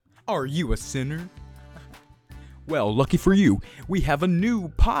Are you a sinner? Well, lucky for you, we have a new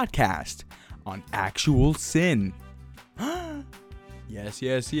podcast on actual sin.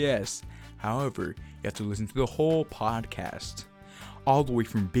 Yes. However, you have to listen to the whole podcast, all the way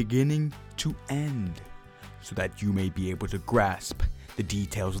from beginning to end, so that you may be able to grasp the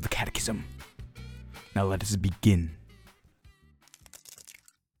details of the catechism. Now let us begin.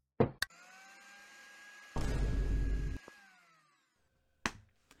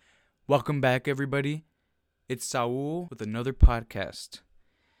 Welcome back, everybody. It's Saul with another podcast.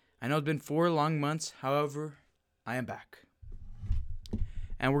 I know it's been 4 long months, however, I am back.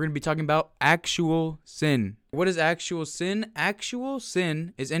 And we're going to be talking about actual sin. What is actual sin? Actual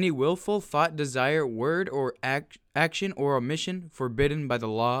sin is any willful thought, desire, word, or action or omission forbidden by the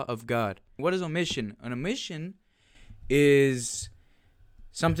law of God. What is omission? An omission is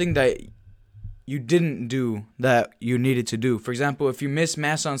something that you didn't do that you needed to do. For example, if you miss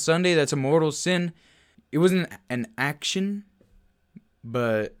Mass on Sunday, that's a mortal sin. It wasn't an action,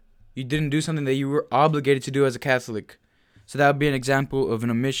 but you didn't do something that you were obligated to do as a Catholic. So that would be an example of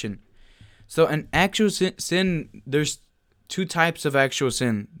an omission. So an actual sin, there's 2 types of actual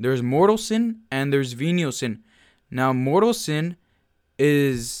sin. There's mortal sin and there's venial sin. Now, mortal sin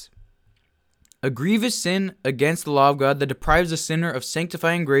is a grievous sin against the law of God that deprives the sinner of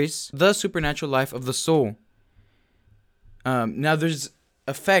sanctifying grace, the supernatural life of the soul. Now, there's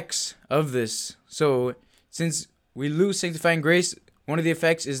effects of this. So, since we lose sanctifying grace, one of the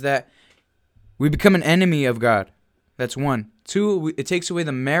effects is that we become an enemy of God. That's 1. 2, it takes away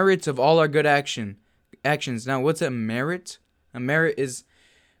the merits of all our good actions. Now, what's a merit? A merit is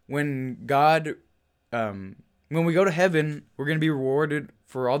when God, when we go to heaven, we're going to be rewarded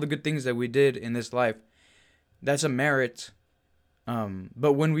for all the good things that we did in this life. That's a merit.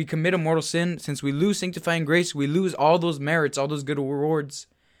 But when we commit a mortal sin, since we lose sanctifying grace, we lose all those merits, all those good rewards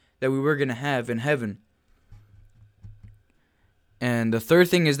that we were going to have in heaven. And the third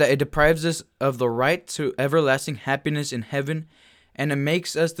thing is that it deprives us of the right to everlasting happiness in heaven, and it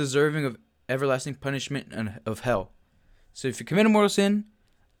makes us deserving of everlasting punishment and of hell. So if you commit a mortal sin,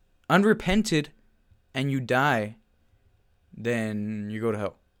 unrepented, and you die, then you go to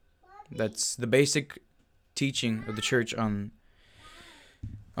hell. That's the basic teaching of the church on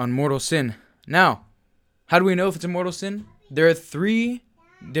mortal sin. Now, how do we know if it's a mortal sin? There are 3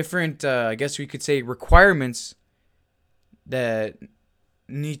 different, I guess we could say, requirements that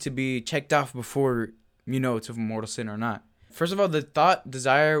need to be checked off before you know it's a mortal sin or not. First of all, the thought,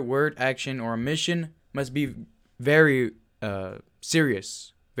 desire, word, action, or omission must be very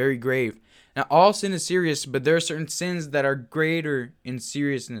serious, very grave. Now, all sin is serious, but there are certain sins that are greater in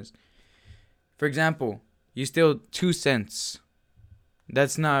seriousness. For example, you steal 2 cents.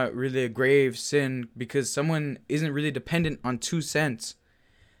 That's not really a grave sin because someone isn't really dependent on 2 cents.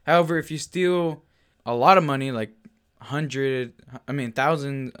 However, if you steal a lot of money, like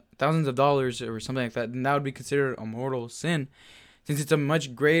thousands of dollars or something like that, then that would be considered a mortal sin since it's a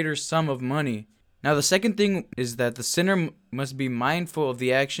much greater sum of money. Now, the second thing is that the sinner must be mindful of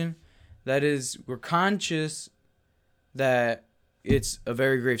the action. That is, we're conscious that it's a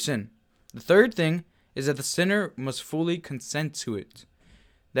very grave sin. The third thing is that the sinner must fully consent to it.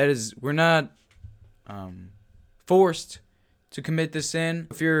 That is, we're not forced to commit this sin.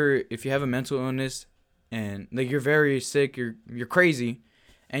 If you have a mental illness and like you're very sick, you're crazy,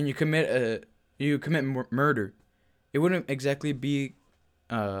 and you commit murder, it wouldn't exactly be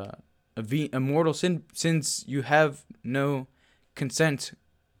a mortal sin since you have no consent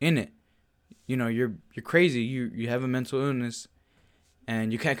in it. You know, you're crazy. You have a mental illness,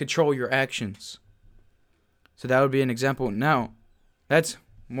 and you can't control your actions. So that would be an example. Now, that's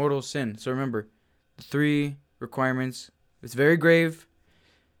mortal sin. So remember, the 3 requirements. It's very grave.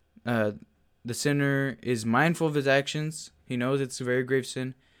 The sinner is mindful of his actions. He knows it's a very grave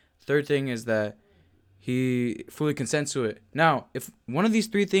sin. Third thing is that he fully consents to it. Now, if one of these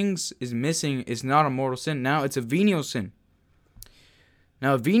 3 things is missing, it's not a mortal sin. Now, it's a venial sin.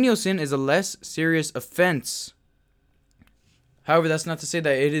 Now, a venial sin is a less serious offense. However, that's not to say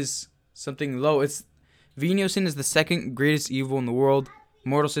that it is something low. Venial sin is the second greatest evil in the world.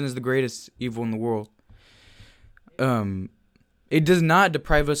 Mortal sin is the greatest evil in the world. It does not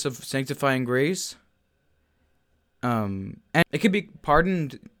deprive us of sanctifying grace. And it could be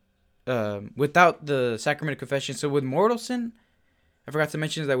pardoned without the sacrament of confession. So with mortal sin, I forgot to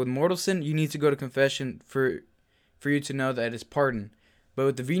mention that with mortal sin, you need to go to confession for you to know that it's pardoned. But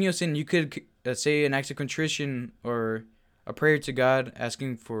with the venial sin, you could say an act of contrition or a prayer to God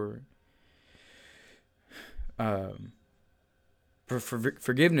asking for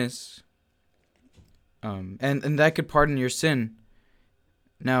forgiveness, and that could pardon your sin.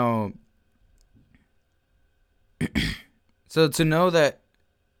 Now, so to know that,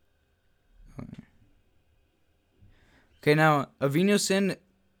 okay, now a sin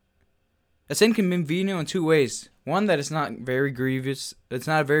can be venial in two ways. One, that it's not very grievous. It's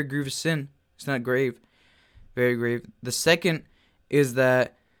not a very grievous sin. It's not grave, very grave. The second is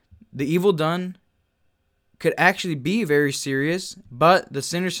that the evil done could actually be very serious, but the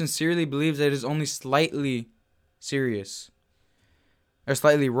sinner sincerely believes that it is only slightly serious or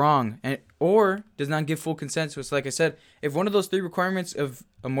slightly wrong, or does not give full consent to it. So like I said, if one of those three requirements of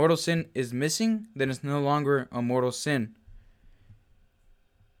a mortal sin is missing, then it's no longer a mortal sin.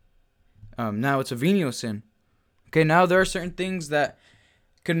 Now it's a venial sin. Okay, now there are certain things that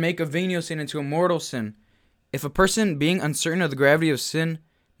could make a venial sin into a mortal sin. If a person, being uncertain of the gravity of sin,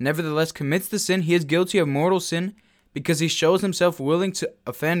 nevertheless commits the sin, he is guilty of mortal sin because he shows himself willing to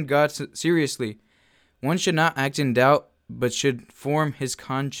offend God seriously. One should not act in doubt, but should form his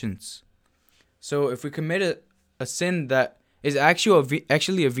conscience. So if we commit a sin that is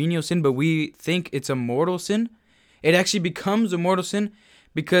actually a venial sin, but we think it's a mortal sin, it actually becomes a mortal sin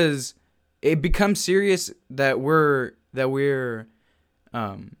because it becomes serious that we're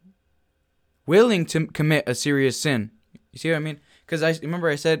willing to commit a serious sin. You see what I mean? Because I remember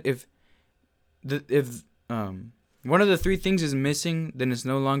I said if one of the three things is missing, then it's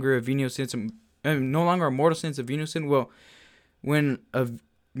no longer a venial sin. No longer a mortal sin. It's a venial sin. Well, when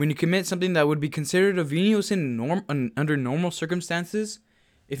you commit something that would be considered a venial sin under normal circumstances,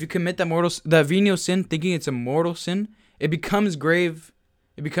 if you commit that venial sin thinking it's a mortal sin, it becomes grave.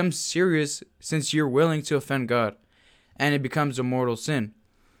 It becomes serious since you're willing to offend God, and it becomes a mortal sin.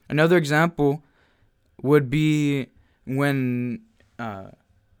 Another example would be when,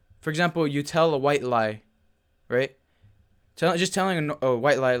 for example, you tell a white lie, right? Just telling a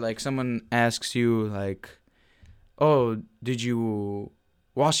white lie, like someone asks you, like, "Oh, did you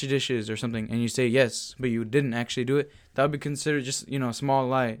wash the dishes or something?" And you say yes, but you didn't actually do it. That would be considered just, a small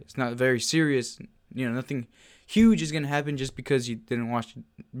lie. It's not very serious. Nothing huge is gonna happen just because you didn't wash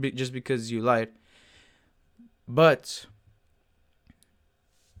it, just because you lied. But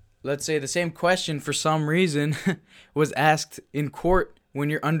let's say the same question for some reason was asked in court when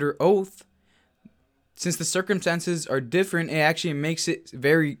you're under oath. Since the circumstances are different, it actually makes it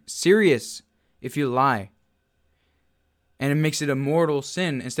very serious if you lie. And it makes it a mortal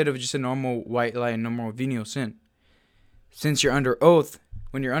sin instead of just a normal white lie, a normal venial sin. Since you're under oath,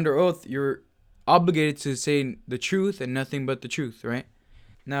 when you're under oath, you're obligated to say the truth and nothing but the truth, right?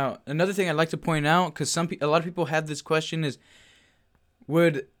 Now, another thing I'd like to point out, because a lot of people have this question, is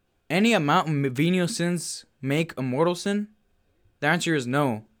would any amount of venial sins make a mortal sin? The answer is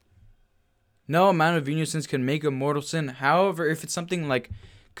no. No amount of venial sins can make a mortal sin. However, if it's something like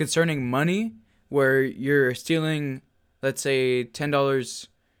concerning money, where you're stealing, let's say, $10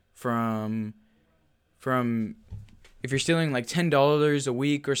 from if you're stealing like $10 a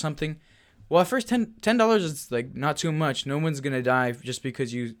week or something, well, at first $10 is like not too much. No one's gonna die just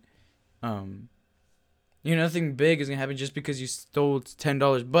because you, nothing big is gonna happen just because you stole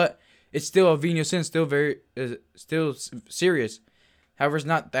 $10. But it's still a venial sin, still still serious. However, it's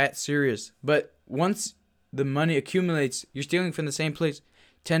not that serious. But once the money accumulates, you're stealing from the same place,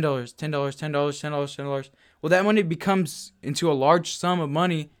 $10, $10. Well, that money becomes into a large sum of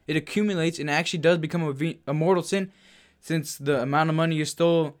money. It accumulates and actually does become a mortal sin, since the amount of money you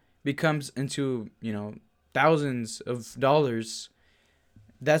stole becomes into, thousands of dollars.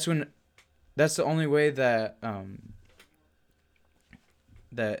 That's the only way that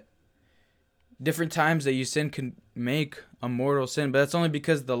that different times that you sin can make a mortal sin. But that's only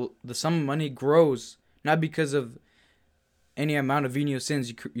because the sum of money grows, not because of any amount of venial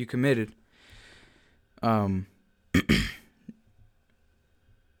sins you committed. Okay,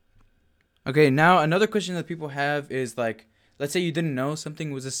 now another question that people have is like, let's say you didn't know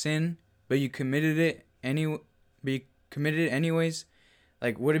something was a sin, but you committed it anyways.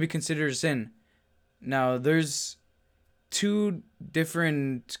 Like, would it be considered a sin? Now, there's two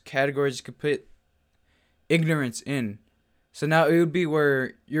different categories you could put ignorance in. So now it would be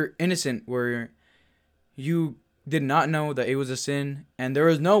where you're innocent, where you did not know that it was a sin, and there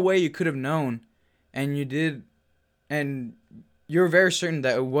was no way you could have known, and you did, and you're very certain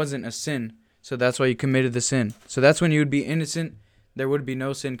that it wasn't a sin. So that's why you committed the sin. So that's when you would be innocent. There would be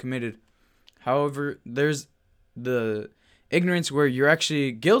no sin committed. However, there's the ignorance where you're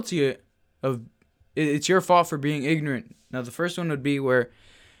actually guilty of, it's your fault for being ignorant. Now, the first one would be where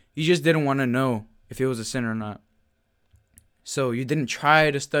you just didn't want to know if it was a sin or not. So you didn't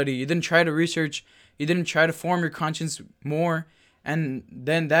try to study, you didn't try to research, you didn't try to form your conscience more, and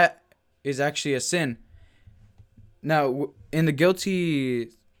then that is actually a sin. Now, in the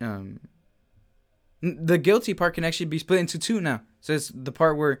guilty the guilty part can actually be split into two now. So it's the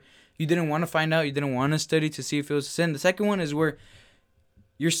part where you didn't want to find out, you didn't want to study to see if it was a sin. The second one is where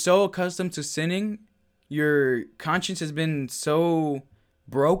you're so accustomed to sinning, your conscience has been so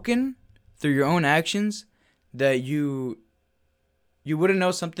broken through your own actions that you wouldn't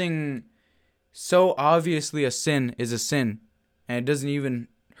know something so obviously a sin is a sin, and it doesn't even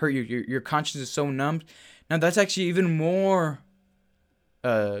hurt you. Your conscience is so numbed. Now that's actually even more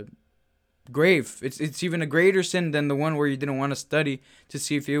grave. It's even a greater sin than the one where you didn't want to study to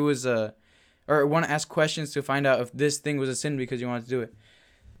see if it was or want to ask questions to find out if this thing was a sin because you wanted to do it.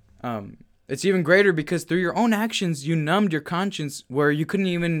 It's even greater because through your own actions you numbed your conscience where you couldn't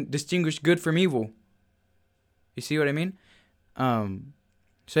even distinguish good from evil. You see what I mean?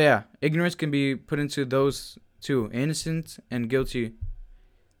 So yeah, ignorance can be put into those two, innocent and guilty.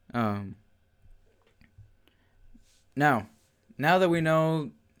 Now that we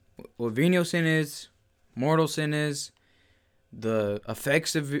know what venial sin is, mortal sin is, the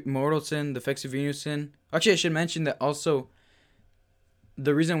effects of mortal sin, the effects of venial sin. Actually, I should mention that also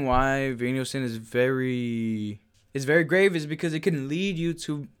the reason why venial sin is very grave is because it can lead you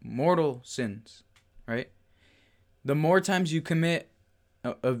to mortal sins, right? The more times you commit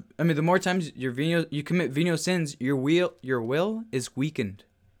the more times you commit venial sins, your will is weakened.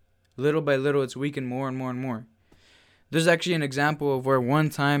 Little by little, it's weakened more and more and more. There's actually an example of where one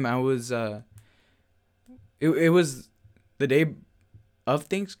time I was, it was the day of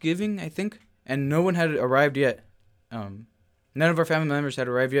Thanksgiving, I think, and no one had arrived yet. None of our family members had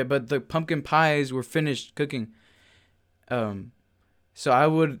arrived yet, but the pumpkin pies were finished cooking. So I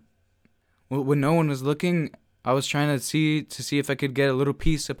would, when no one was looking, I was trying to see if I could get a little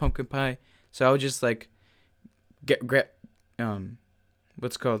piece of pumpkin pie. So I would just like grab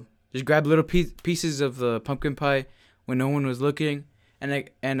little pieces of the pumpkin pie when no one was looking.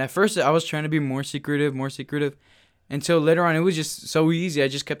 And at first I was trying to be more secretive, until later on it was just so easy. I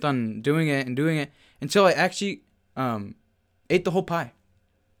just kept on doing it until I actually ate the whole pie.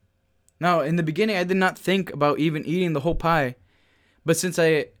 Now, in the beginning, I did not think about even eating the whole pie. But since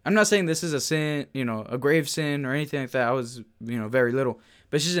I'm not saying this is a sin, a grave sin or anything like that. I was, very little.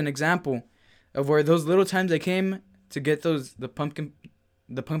 But it's just an example of where those little times I came to get the pumpkin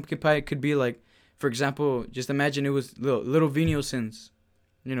pie could be like, for example, just imagine it was little venial sins.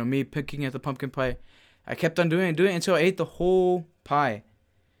 Me picking at the pumpkin pie. I kept on doing it until I ate the whole pie.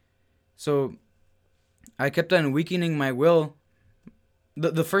 So I kept on weakening my will.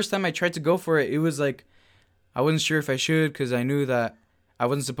 The first time I tried to go for it, it was like, I wasn't sure if I should because I knew that I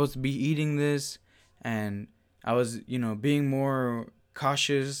wasn't supposed to be eating this, and I was, being more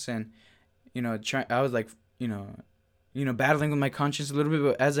cautious, and, I was like, battling with my conscience a little bit,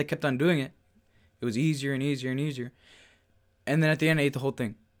 but as I kept on doing it, it was easier and easier and easier. And then at the end, I ate the whole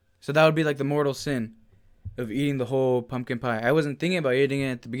thing. So that would be like the mortal sin of eating the whole pumpkin pie. I wasn't thinking about eating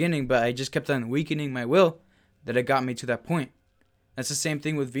it at the beginning, but I just kept on weakening my will that it got me to that point. That's the same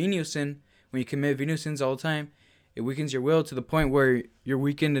thing with venial sin. When you commit venial sins all the time, it weakens your will to the point where you're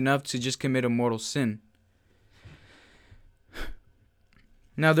weakened enough to just commit a mortal sin.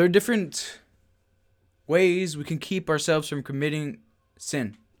 Now, there are different ways we can keep ourselves from committing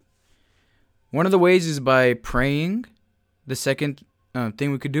sin. One of the ways is by praying. The second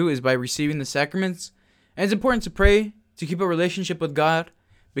thing we could do is by receiving the sacraments. And it's important to pray to keep a relationship with God,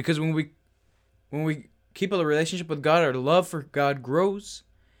 because when we keep a relationship with God, our love for God grows.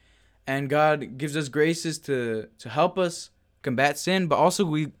 And God gives us graces to help us combat sin. But also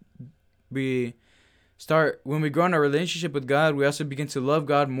when we grow in our relationship with God, we also begin to love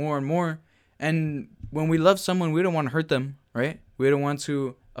God more and more. And when we love someone, we don't want to hurt them, right? We don't want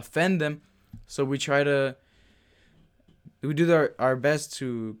to offend them. So we do our best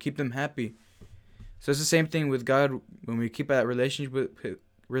to keep them happy. So it's the same thing with God. When we keep that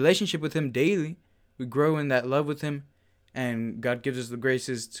relationship with Him daily, we grow in that love with Him. And God gives us the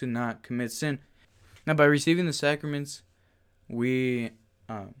graces to not commit sin. Now, by receiving the sacraments, we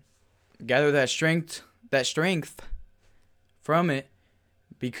gather that strength from it,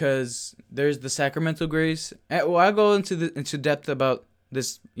 because there's the sacramental grace. Well, I'll go into depth about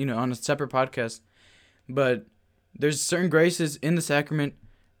this, on a separate podcast. But there's certain graces in the sacrament,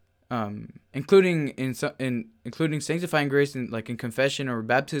 including sanctifying grace, in confession or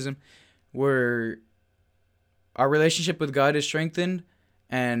baptism, where our relationship with God is strengthened,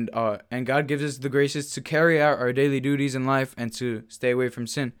 and God gives us the graces to carry out our daily duties in life and to stay away from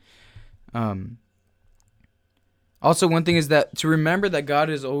sin. Also, one thing is that to remember that God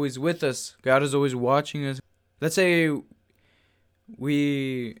is always with us. God is always watching us. Let's say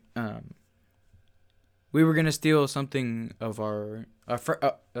we we were gonna steal something of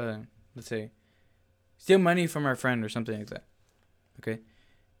let's say, steal money from our friend or something like that. Okay,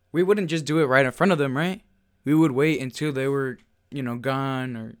 we wouldn't just do it right in front of them, right? We would wait until they were,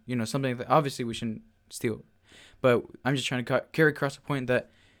 gone, or something like that. Obviously, we shouldn't steal, but I'm just trying to carry across the point that,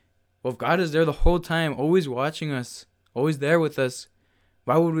 well, if God is there the whole time, always watching us, always there with us,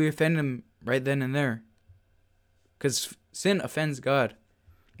 why would we offend Him right then and there? Because sin offends God.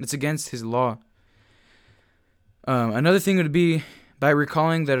 It's against His law. Another thing would be by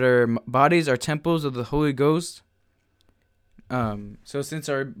recalling that our bodies are temples of the Holy Ghost. So since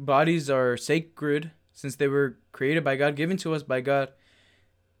our bodies are sacred, since they were created by God, given to us by God,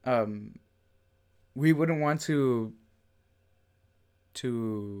 we wouldn't want to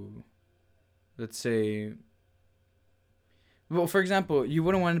let's say, well, for example, you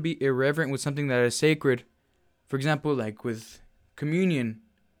wouldn't want to be irreverent with something that is sacred. For example, like with communion,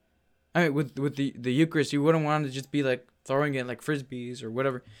 with the Eucharist, you wouldn't want to just be like throwing it like frisbees or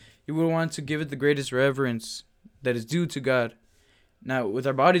whatever. You would want to give it the greatest reverence that is due to God. Now, with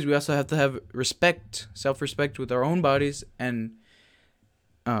our bodies, we also have to have respect, self-respect with our own bodies, and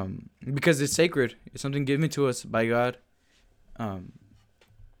because it's sacred, it's something given to us by God.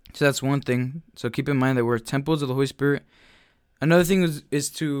 So that's one thing. So keep in mind that we're temples of the Holy Spirit. Another thing is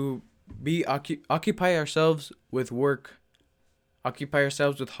to occupy ourselves with work, occupy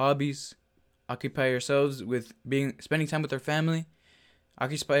ourselves with hobbies, occupy ourselves with spending time with our family,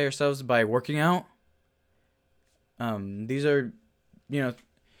 occupy ourselves by working out. These are,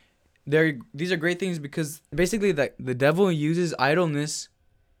 these are great things, because basically the devil uses idleness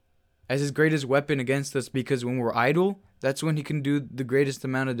as his greatest weapon against us, because when we're idle, that's when he can do the greatest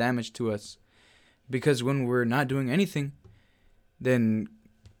amount of damage to us. Because when we're not doing anything, then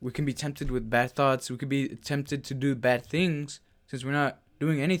we can be tempted with bad thoughts. We could be tempted to do bad things since we're not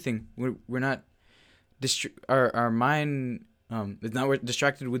doing anything. We're not our mind is not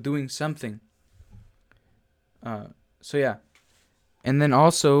distracted with doing something. So yeah, and then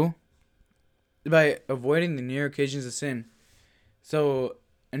also by avoiding the near occasions of sin. So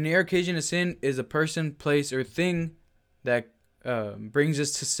a near occasion of sin is a person, place, or thing that brings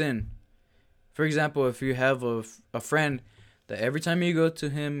us to sin. For example, if you have a friend that every time you go to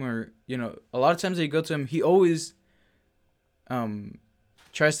him, or a lot of times that you go to him, he always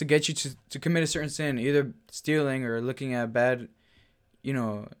tries to get you to commit a certain sin, either stealing or looking at bad,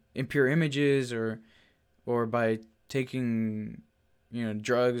 impure images, or by taking,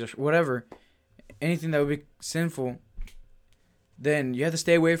 drugs or whatever, anything that would be sinful. Then you have to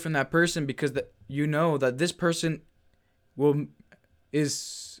stay away from that person, because that this person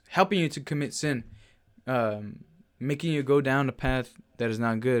is helping you to commit sin, making you go down a path that is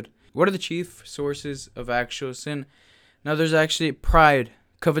not good. What are the chief sources of actual sin? Now, there's actually pride,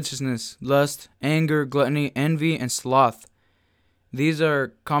 covetousness, lust, anger, gluttony, envy, and sloth. These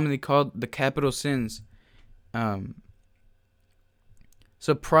are commonly called the capital sins.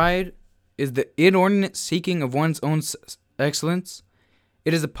 So pride is the inordinate seeking of one's own excellence.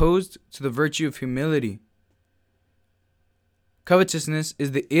 It is opposed to the virtue of humility. Covetousness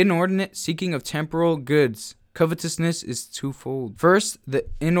is the inordinate seeking of temporal goods. Covetousness is twofold. First, the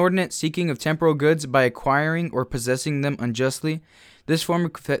inordinate seeking of temporal goods by acquiring or possessing them unjustly. This form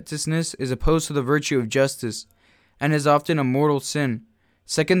of covetousness is opposed to the virtue of justice, and is often a mortal sin.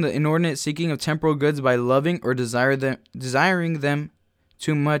 Second, the inordinate seeking of temporal goods by loving or desiring them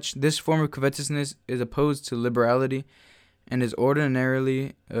too much. This form of covetousness is opposed to liberality, and is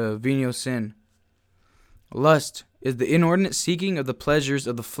ordinarily a venial sin. Lust is the inordinate seeking of the pleasures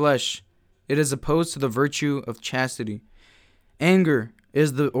of the flesh. It is opposed to the virtue of chastity. Anger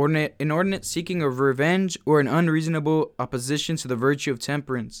is the inordinate seeking of revenge, or an unreasonable opposition to the virtue of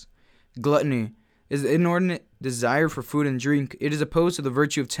temperance. Gluttony is the inordinate desire for food and drink. It is opposed to the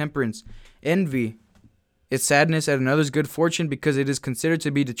virtue of temperance. Envy is sadness at another's good fortune, because it is considered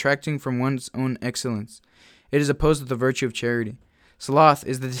to be detracting from one's own excellence. It is opposed to the virtue of charity. Sloth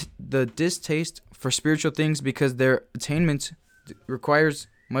is the distaste for spiritual things, because their attainment requires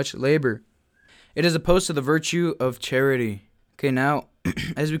much labor. It is opposed to the virtue of charity. Okay, now,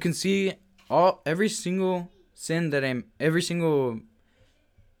 as we can see, every single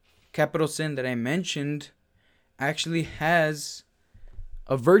capital sin that I mentioned actually has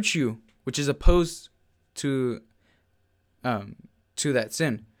a virtue which is opposed to that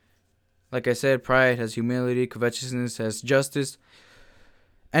sin. Like I said, pride has humility, covetousness has justice,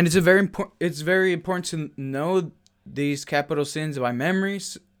 and it's very important to know these capital sins by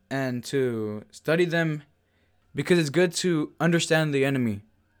memories and to study them, because it's good to understand the enemy,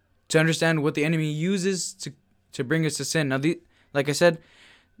 to understand what the enemy uses to bring us to sin. Now, like I said,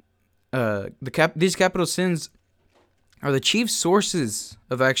 these capital sins are the chief sources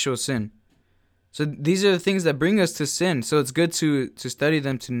of actual sin. So these are the things that bring us to sin. So it's good to study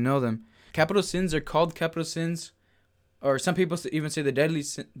them, to know them. Capital sins are called capital sins, or some people even say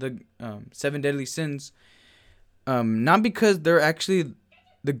the 7 deadly sins. Not because they're actually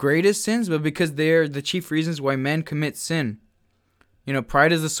the greatest sins, but because they're the chief reasons why men commit sin.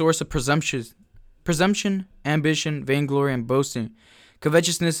 Pride is the source of presumption, ambition, vainglory, and boasting.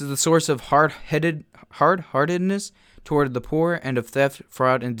 Covetousness is the source of hard-heartedness toward the poor, and of theft,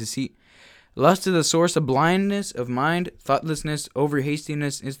 fraud, and deceit. Lust is the source of blindness of mind, thoughtlessness,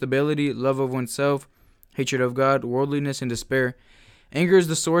 over-hastiness, instability, love of oneself, hatred of God, worldliness, and despair. Anger is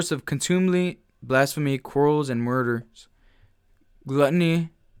the source of contumely, blasphemy, quarrels, and murders. Gluttony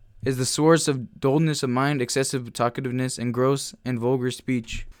is the source of dullness of mind, excessive talkativeness, and gross and vulgar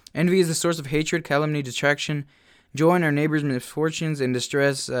speech. Envy is the source of hatred, calumny, detraction, joy in our neighbor's misfortunes, and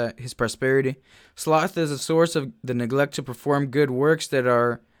distress his prosperity. Sloth is the source of the neglect to perform good works that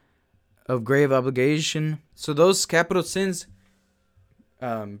are of grave obligation. So those capital sins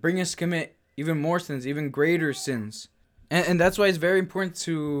bring us to commit even more sins, even greater sins. And that's why it's very important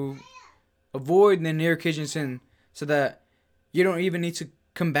to avoid the near occasion sin, so that you don't even need to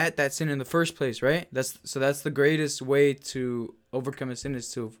combat that sin in the first place, right? That's the greatest way to overcome a sin,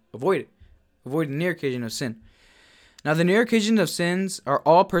 is to avoid it. Avoid the near occasion of sin. Now, the near occasion of sins are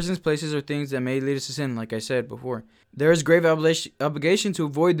all persons, places, or things that may lead us to sin, like I said before. There is grave obligation to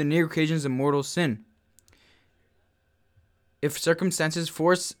avoid the near occasions of mortal sin. If circumstances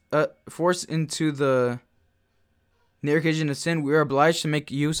force into the near occasion of sin, we are obliged to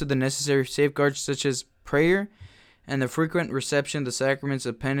make use of the necessary safeguards, such as prayer and the frequent reception of the sacraments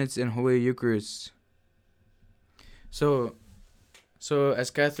of penance and Holy Eucharist. So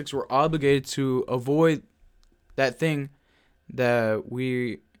as Catholics, we're obligated to avoid that thing that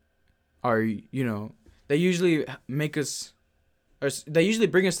we are, that usually bring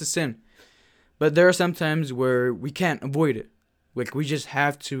us to sin. But there are some times where we can't avoid it. Like, we just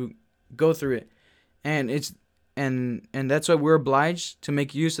have to go through it. And that's why we're obliged to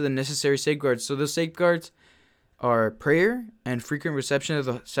make use of the necessary safeguards. So those safeguards are prayer and frequent reception of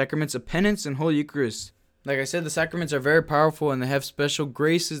the sacraments of penance and Holy Eucharist. Like I said, the sacraments are very powerful, and they have special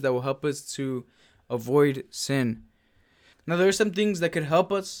graces that will help us to avoid sin. Now, there are some things that could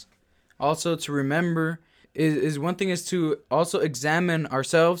help us also to remember. Is one thing is to also examine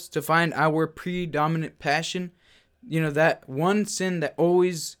ourselves, to find our predominant passion. That one sin that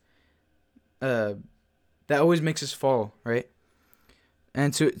always makes us fall, right?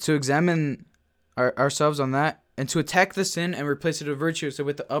 And to examine ourselves on that, and to attack the sin and replace it with virtue. So we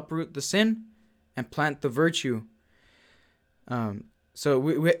have to uproot the sin and plant the virtue. So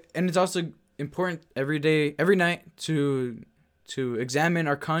we and it's also important every night to examine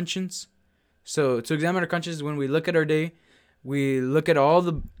our conscience. So to examine our conscience, when we look at our day, we look at all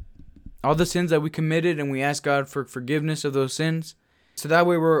the sins that we committed, and we ask God for forgiveness of those sins. So that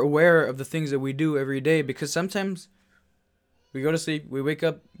way we're aware of the things that we do every day, because sometimes we go to sleep, we wake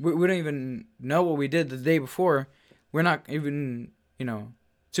up, we don't even know what we did the day before. We're not even,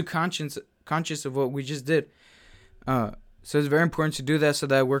 too conscious of what we just did. So it's very important to do that, so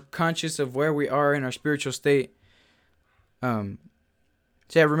that we're conscious of where we are in our spiritual state. So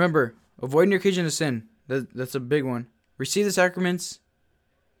yeah, remember, avoid near occasion of sin. That's a big one. Receive the sacraments,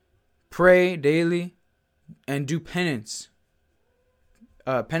 pray daily, and do penance.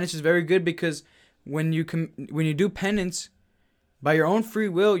 Penance is very good, because when you do penance, by your own free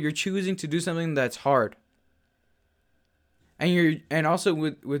will, you're choosing to do something that's hard. And also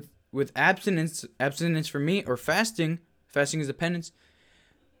with abstinence for me, or fasting is a penance.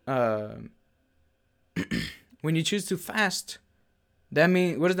 When you choose to fast,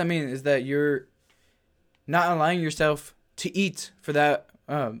 what does that mean? Is that you're not allowing yourself to eat for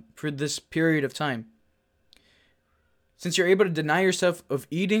this period of time. Since you're able to deny yourself of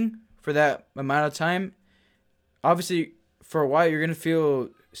eating for that amount of time, obviously for a while you're going to feel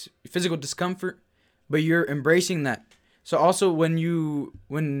physical discomfort, but you're embracing that. So also when you're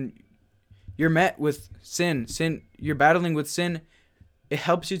met with sin, you're battling with sin, it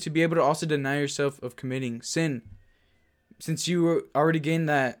helps you to be able to also deny yourself of committing sin. Since you already gained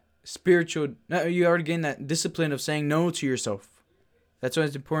that discipline of saying no to yourself. That's why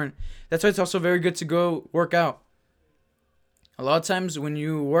it's important. That's why it's also very good to go work out. A lot of times when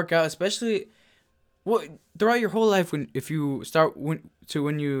you work out, especially throughout your whole life, when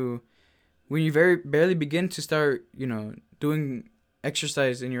you very barely begin to start, doing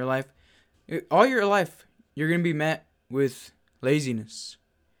exercise in your life, all your life you're going to be met with laziness.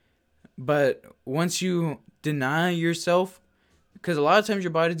 But once you deny yourself because a lot of times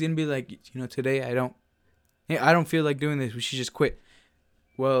your body's gonna be like, today I don't feel like doing this. We should just quit.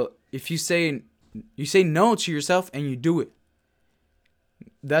 Well, if you say no to yourself and you do it,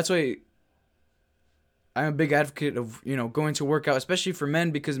 that's why I'm a big advocate of going to work out, especially for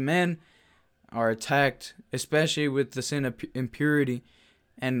men, because men are attacked, especially with the sin of impurity,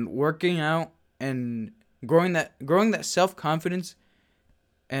 and working out and growing that self-confidence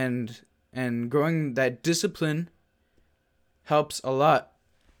and growing that discipline helps a lot.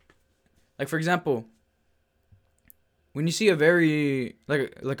 Like, for example, when you see a very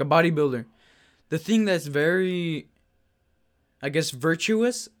like a bodybuilder, the thing that's very, I guess,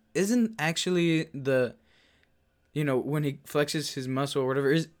 virtuous isn't actually the when he flexes his muscle or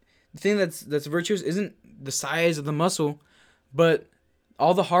whatever. Is the thing that's virtuous isn't the size of the muscle, but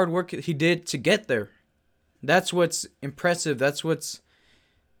all the hard work he did to get there. That's what's impressive. That's what's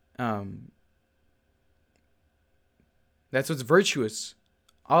virtuous.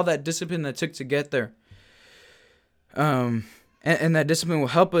 All that discipline that took to get there. And that discipline will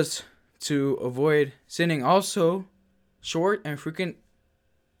help us to avoid sinning. Also, short and frequent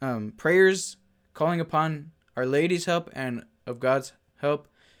prayers, calling upon Our Lady's help and of God's help,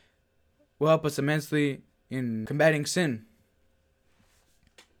 will help us immensely in combating sin.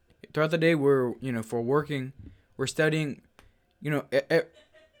 Throughout the day, we're for working, we're studying.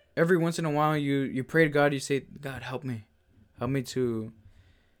 Every once in a while, you pray to God. You say, God, help me to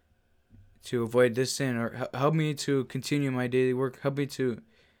avoid this sin, or help me to continue my daily work. Help me to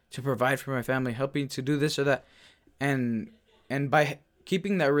provide for my family. Help me to do this or that, and by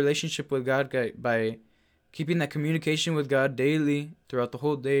keeping that relationship with God, by keeping that communication with God daily throughout the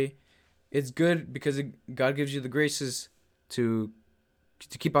whole day, it's good because God gives you the graces to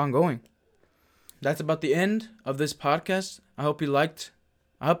keep on going. That's about the end of this podcast. I hope you like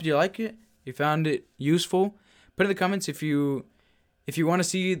it. You found it useful. Put in the comments if you want to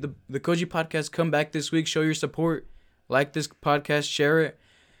see the Koji podcast come back this week. Show your support. Like this podcast, share it,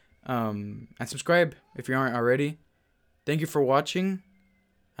 and subscribe if you aren't already. Thank you for watching.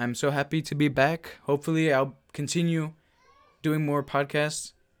 I'm so happy to be back. Hopefully, I'll continue doing more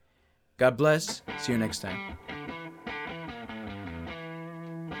podcasts. God bless. See you next time.